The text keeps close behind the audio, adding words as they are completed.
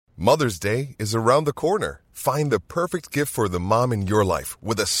Mother's Day is around the corner. Find the perfect gift for the mom in your life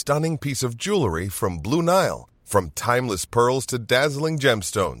with a stunning piece of jewelry from Blue Nile. From timeless pearls to dazzling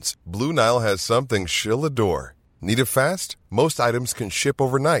gemstones, Blue Nile has something she'll adore. Need it fast? Most items can ship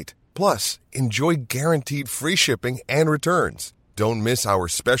overnight. Plus, enjoy guaranteed free shipping and returns. Don't miss our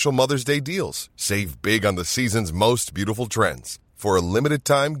special Mother's Day deals. Save big on the season's most beautiful trends. For a limited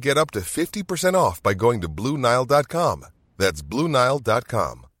time, get up to 50% off by going to BlueNile.com. That's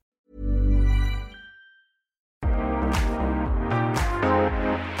BlueNile.com.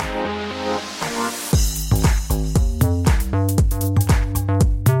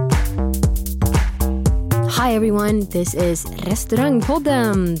 Hi everyone, this is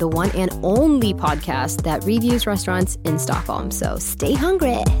Restaurangpodden, the one and only podcast that reviews restaurants in Stockholm. So stay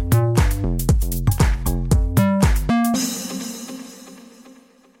hungry!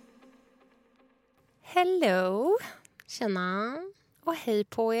 Hello! Tjena! Och hej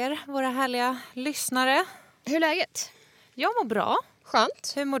på er, våra härliga lyssnare. Hur är läget? Jag mår bra.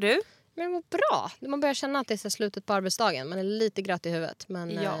 Skönt. Hur mår du? Men jag mår bra. Man börjar känna att det är slutet på arbetsdagen. Man är lite grött i huvudet.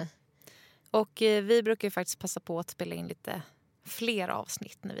 Men, ja. Och vi brukar ju faktiskt passa på att spela in lite fler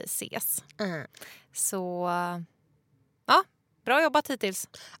avsnitt när vi ses. Så ja, bra jobbat hittills.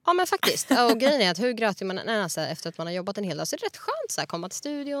 Ja men faktiskt. Och grejen är att hur grötig man är alltså, efter att man har jobbat en hel dag så är det rätt skönt så här, komma till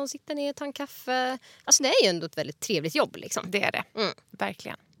studion, sitta ner, ta en kaffe. Alltså det är ju ändå ett väldigt trevligt jobb liksom. Det är det,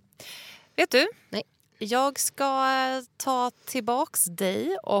 verkligen. Vet du? Nej. Jag ska ta tillbaks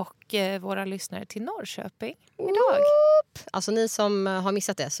dig och våra lyssnare till Norrköping idag. Alltså ni som har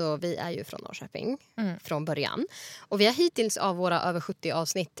missat det, så vi är ju från Norrköping från början. Och vi har hittills av våra över 70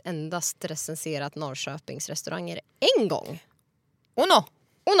 avsnitt endast recenserat Norrköpings restauranger en gång. Uno!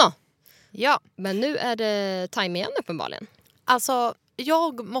 Ja. Men nu är det time igen uppenbarligen. Alltså,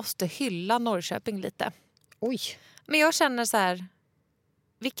 jag måste hylla Norrköping lite. Oj. Men jag känner så här,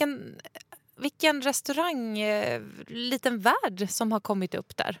 vilken restaurang, liten värld som har kommit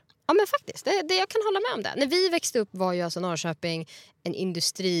upp där. Ja men faktiskt, det jag kan hålla med om det. När vi växte upp var ju alltså Norrköping en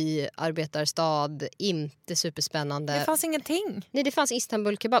industriarbetarstad, inte superspännande. Det fanns ingenting. Nej, det fanns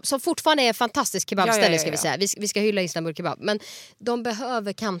Istanbul Kebab, som fortfarande är ett fantastiskt kebabställe ska vi säga. Vi ska hylla Istanbul Kebab, men de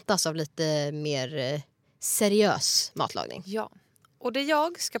behöver kantas av lite mer seriös matlagning. Ja, och det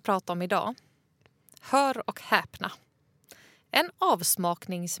jag ska prata om idag, hör och häpna, en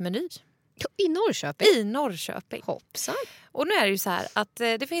avsmakningsmeny. I Norrköping? I Norrköping. Hoppsan. Och nu är det ju så här att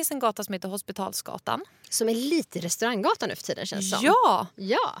det finns en gata som heter Hospitalsgatan. Som är lite restauranggatan nu för tiden känns som.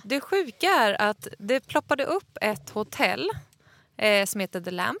 Ja. Det sjuka är att det ploppade upp ett hotell som heter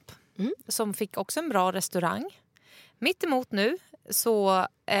The Lamp. Som fick också en bra restaurang. Mitt emot nu så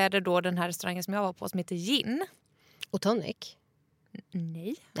är det då den här restaurangen som jag var på som heter Gin. Och tonic?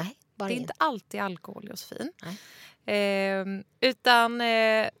 Nej, bara det är gin. inte alltid alkohol, Josefin. Utan...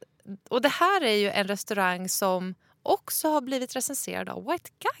 Och det här är ju en restaurang som också har blivit recenserad av White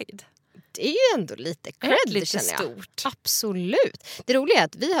Guide. Det är ju ändå lite cred, lite känner jag. stort. Absolut. Det roliga är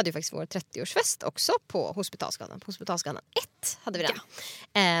att vi hade ju faktiskt vår 30-årsfest också på Hospitalsgatan. På Hospitalsgatan 1 hade vi den.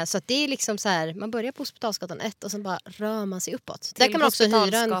 Ja. Så att det är liksom så här, man börjar på Hospitalsgatan 1 och sen bara rör man sig uppåt. Där kan man också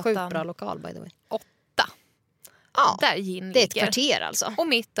hyra en sjukt bra lokal, by the way. 8. Ja, där Gin det är ett ligger. kvarter alltså. Och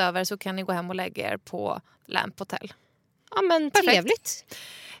mitt över så kan ni gå hem och lägga er på Lamp Hotel. Ja men perfekt. Trevligt.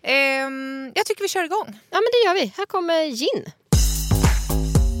 Jag tycker vi kör igång. Ja men det gör vi. Här kommer Gin.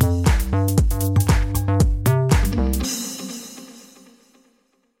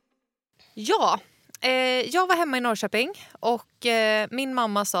 Ja, jag var hemma i Norrköping och min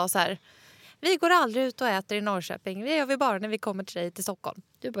mamma sa så här: vi går aldrig ut och äter i Norrköping. Det gör vi bara när vi kommer till dig till Stockholm.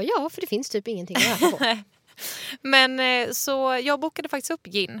 Du bara ja, för det finns typ ingenting att äta på. Men så jag bokade faktiskt upp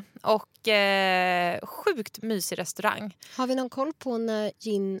Gin och sjukt mysig restaurang. Har vi någon koll på när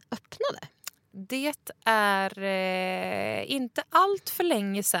Gin öppnade? Det är inte allt för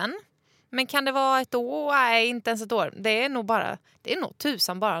länge sedan. Men kan det vara ett år? Nej, inte ens ett år. Det är nog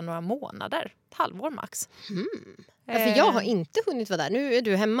tusan bara några månader. Ett halvår max. Ja, för jag har inte hunnit vara där. Nu är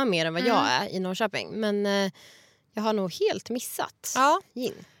du hemma mer än vad jag är i Norrköping. Men jag har nog helt missat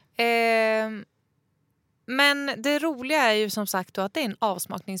Gin. Men det roliga är ju som sagt då att det är en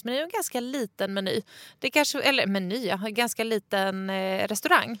avsmakningsmeny och en ganska liten meny. Det kanske, eller meny, en ganska liten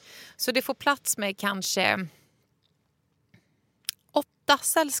restaurang. Så det får plats med kanske 8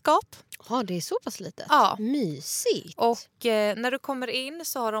 sällskap. Ja, det är så pass litet. Ja. Mysigt. Och när du kommer in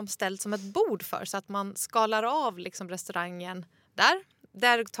så har de ställt som ett bord för så att man skalar av liksom restaurangen där.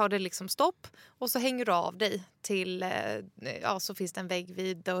 Där tar det liksom stopp och så hänger du av dig till, så finns det en vägg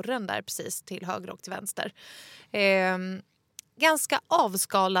vid dörren där precis till höger och till vänster. Ganska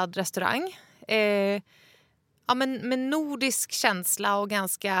avskalad restaurang. med nordisk känsla och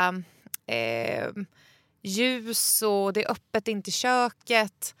ganska ljus och det är öppet in till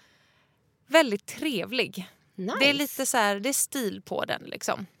köket. Väldigt trevlig. Nice. Det är lite så här, det är stil på den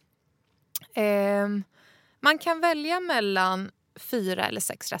liksom. Man kan välja mellan 4 eller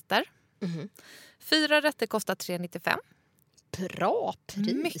 6 rätter. 4 rätter kostar 3,95. Bra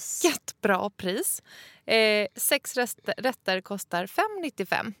pris. Mycket bra pris. 6 rätter kostar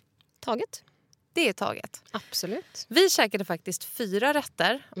 5,95. Taget. Det är taget. Absolut. Vi käkade faktiskt 4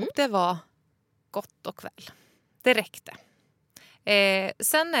 rätter och det var gott och väl. Det räckte.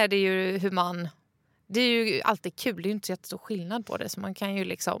 Sen är det ju hur man... Det är ju alltid kul, det är ju inte så jättestor skillnad på det. Så man kan ju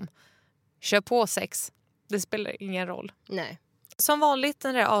liksom köra på 6. Det spelar ingen roll. Nej. Som vanligt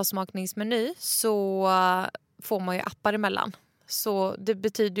när det är avsmakningsmeny så får man ju appar emellan. Så det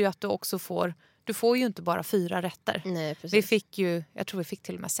betyder ju att du också får... Du får ju inte bara 4 rätter. Nej, precis. Vi fick ju, jag tror vi fick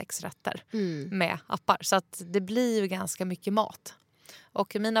till och med 6 rätter med appar. Så att det blir ju ganska mycket mat.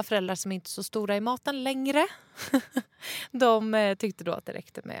 Och mina föräldrar som inte är så stora i maten längre, de tyckte då att det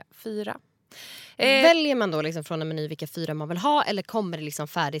räckte med 4. Väljer man då liksom från en meny vilka 4 man vill ha eller kommer det liksom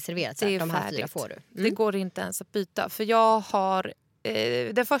färdigserverat? Det är de här färdigt. 4 får du. Det går inte ens att byta. För jag har...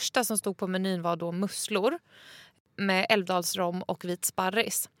 det första som stod på menyn var då musslor med älvdalsrom och vit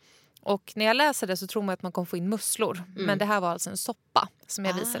sparris. Och när jag läser det så tror man att man kommer få in musslor. Men det här var alltså en soppa som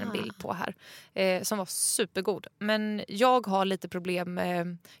jag visar en bild på här. Som var supergod. Men jag har lite problem.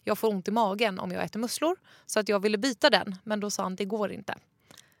 Jag får ont i magen om jag äter musslor. Så att jag ville byta den. Men då sa han det går inte.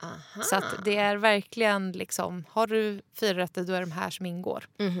 Aha. Så att det är verkligen liksom. Har du 4 rätter då är de här som ingår.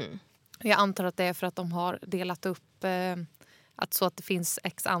 Jag antar att det är för att de har delat upp. Så att det finns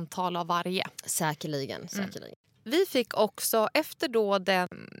x antal av varje. Säkerligen. Vi fick också, efter då den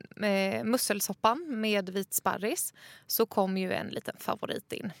musselsoppan med vit sparris så kom ju en liten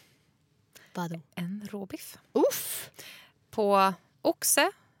favorit in. Vadå? En råbiff. Uff! På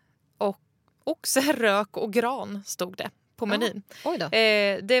oxe, rök och gran stod det på menyn. Oj då.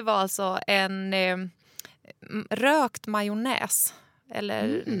 Det var alltså en rökt majonnäs.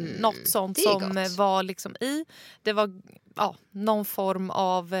 Eller något sånt som gott. var liksom i. Det var någon form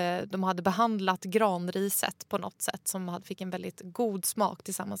av... De hade behandlat granriset på något sätt som fick en väldigt god smak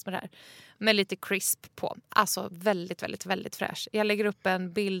tillsammans med det här. Med lite crisp på. Alltså väldigt, väldigt, väldigt fräsch. Jag lägger upp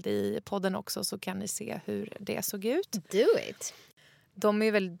en bild i podden också så kan ni se hur det såg ut. Do it. De är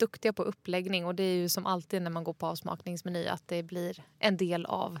ju väldigt duktiga på uppläggning och det är ju som alltid när man går på avsmakningsmeny att det blir en del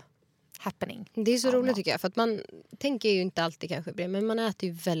av happening. Det är så roligt tycker jag för att man tänker ju inte alltid kanske det men man äter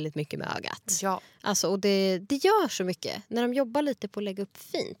ju väldigt mycket med ögat. Ja. Alltså, och det gör så mycket när de jobbar lite på att lägga upp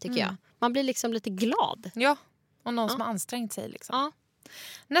fint tycker jag. Man blir liksom lite glad. Ja, och någon som har ansträngt sig liksom. Ja.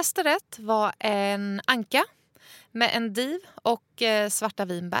 Nästa rätt var en anka med endiv och svarta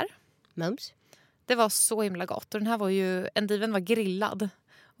vinbär. Mums. Det var så himla gott. Och den här var ju, endiven var grillad.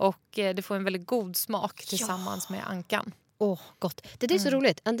 Och det får en väldigt god smak tillsammans med ankan. Gott. Det är så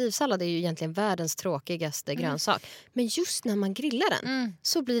roligt. Endivsallad är ju egentligen världens tråkigaste grönsak. Men just när man grillar den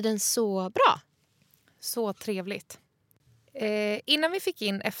så blir den så bra. Så trevligt. Innan vi fick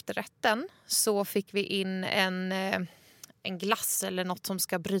in efterrätten så fick vi in en glass eller något som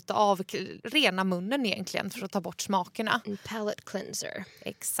ska bryta av, rena munnen egentligen för att ta bort smakerna. En palate cleanser.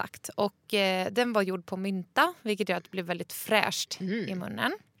 Exakt. Och den var gjord på mynta, vilket gör att det blev väldigt fräscht i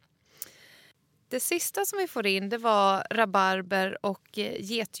munnen. Det sista som vi får in det var rabarber och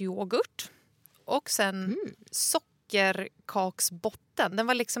getyoghurt. Och sen sockerkaksbotten. Den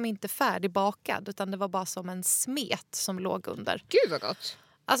var liksom inte färdigbakad utan det var bara som en smet som låg under. Gud vad gott.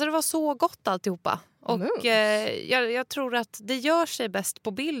 Alltså det var så gott alltihopa. Och jag tror att det gör sig bäst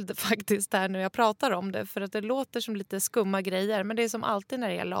på bild faktiskt här när jag pratar om det. För att det låter som lite skumma grejer. Men det är som alltid när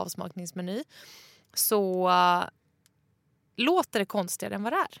det gäller avsmakningsmeny. Så låter det konstigare än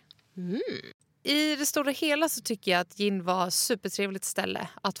vad det är. I det stora hela så tycker jag att gin var supertrevligt ställe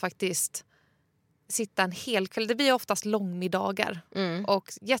att faktiskt sitta en hel kväll. Det blir oftast långmiddagar.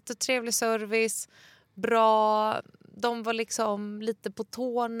 Och jättetrevlig service. Bra. De var liksom lite på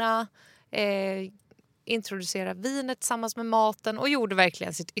tårna. Introducera vinet tillsammans med maten. Och gjorde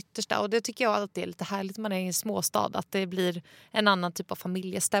verkligen sitt yttersta. Och det tycker jag alltid är lite härligt. Man är i en småstad. Att det blir en annan typ av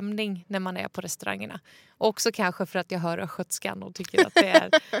familjestämning när man är på restaurangerna. Och också kanske för att jag hör östgötskan och tycker att det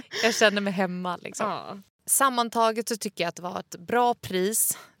är... jag känner mig hemma liksom. Sammantaget så tycker jag att det var ett bra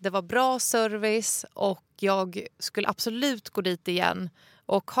pris. Det var bra service. Och jag skulle absolut gå dit igen.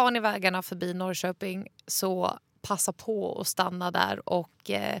 Och har ni vägarna förbi Norrköping så passa på att stanna där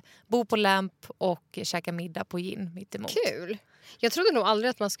och bo på Lämp och käka middag på gin mitt emot. Kul! Jag trodde nog aldrig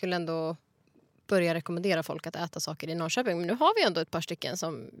att man skulle ändå börja rekommendera folk att äta saker i Norrköping. Men nu har vi ändå ett par stycken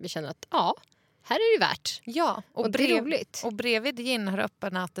som vi känner att här är det värt. Ja, Och det är roligt. Och bredvid gin har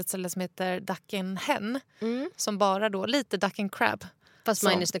öppnat ett ställe som heter Duck and Hen. Som bara då, lite Duck and Crab. Fast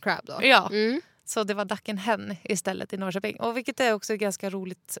minus the crab då. Ja, så det var Duck and Hen istället i Norrköping. Och vilket är också ett ganska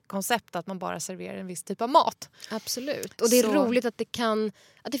roligt koncept att man bara serverar en viss typ av mat. Absolut. Och det är roligt att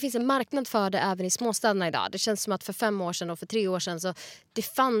det finns en marknad för det även i småstäderna idag. Det känns som att för 5 år sedan och för 3 år sedan så det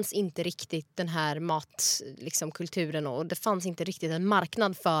fanns inte riktigt den här matkulturen och det fanns inte riktigt en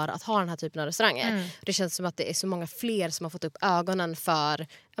marknad för att ha den här typen av restauranger. Det känns som att det är så många fler som har fått upp ögonen för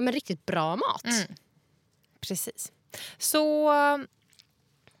riktigt bra mat. Precis. Så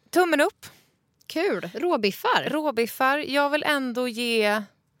tummen upp. Kul. Råbiffar. Jag vill ändå ge...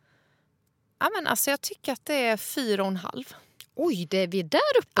 jag tycker att det är 4,5. Oj, vi är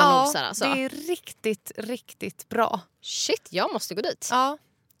där uppe och nosar alltså. Det är riktigt, riktigt bra. Shit, jag måste gå dit. Ja,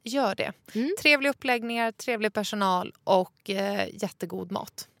 gör det. Trevliga uppläggningar, trevlig personal och jättegod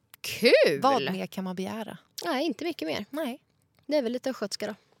mat. Kul! Vad mer kan man begära? Nej, inte mycket mer. Nej. Det är väl lite östgötska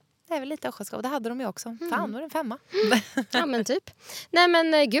då. Det är väl lite östgötska och det hade de ju också. Fan, var det en 5. Ja, men typ. Nej,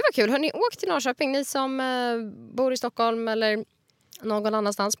 men gud vad kul. Har ni åkt till Norrköping? Ni som bor i Stockholm eller någon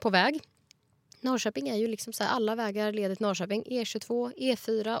annanstans på väg. Norrköping är ju liksom så här, alla vägar leder till Norrköping. E22,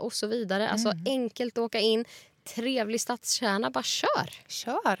 E4 och så vidare. Alltså enkelt att åka in. Trevlig stadskärna. Bara kör.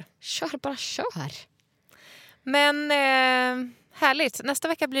 Kör. Men härligt. Nästa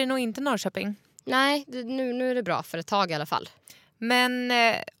vecka blir det nog inte Norrköping. Nej, nu är det bra för ett tag i alla fall. Men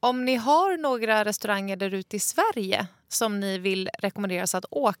om ni har några restauranger där ute i Sverige som ni vill rekommenderas att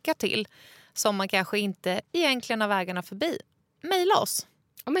åka till som man kanske inte egentligen har vägarna förbi, mejla oss.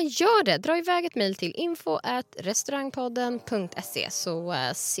 Ja, men gör det. Dra iväg ett mejl till info@restaurangpodden.se så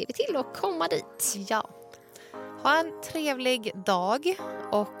ser vi till att komma dit. Ja. Ha en trevlig dag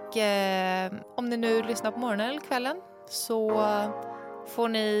och om ni nu lyssnar på morgonen eller kvällen så får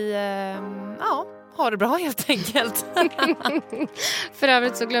ni ha det bra helt enkelt. För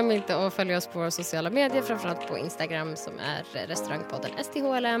övrigt så glöm inte att följa oss på våra sociala medier, framförallt på Instagram som är restaurangpodden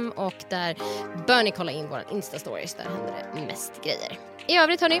STHLM och där bör ni kolla in våra Insta-stories, där händer det mest grejer. I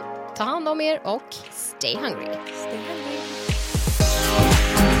övrigt hörni, ta hand om er och stay hungry. Stay hungry.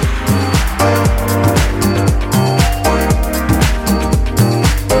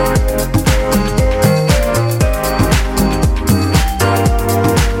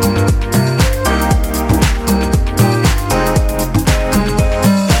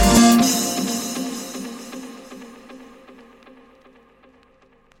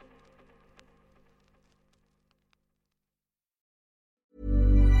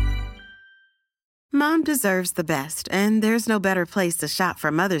 Mom deserves the best, and there's no better place to shop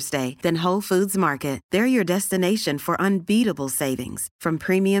for Mother's Day than Whole Foods Market. They're your destination for unbeatable savings, from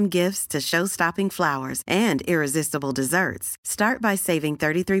premium gifts to show-stopping flowers and irresistible desserts. Start by saving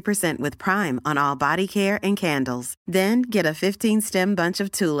 33% with Prime on all body care and candles. Then get a 15-stem bunch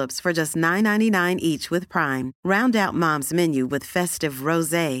of tulips for just $9.99 each with Prime. Round out Mom's menu with festive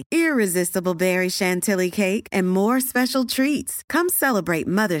rosé, irresistible berry chantilly cake, and more special treats. Come celebrate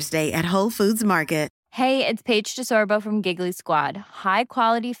Mother's Day at Whole Foods Market. Hey, it's Paige DeSorbo from Giggly Squad. High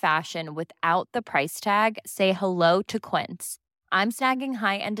quality fashion without the price tag. Say hello to Quince. I'm snagging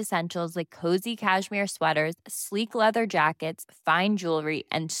high-end essentials like cozy cashmere sweaters, sleek leather jackets, fine jewelry,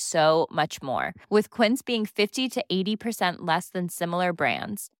 and so much more. With Quince being 50 to 80% less than similar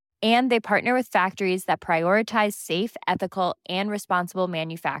brands. And they partner with factories that prioritize safe, ethical, and responsible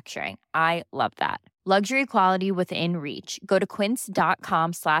manufacturing. I love that. Luxury quality within reach. Go to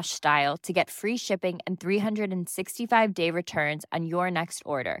quince.com/style to get free shipping and 365-day returns on your next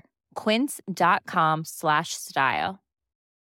order. Quince.com/style.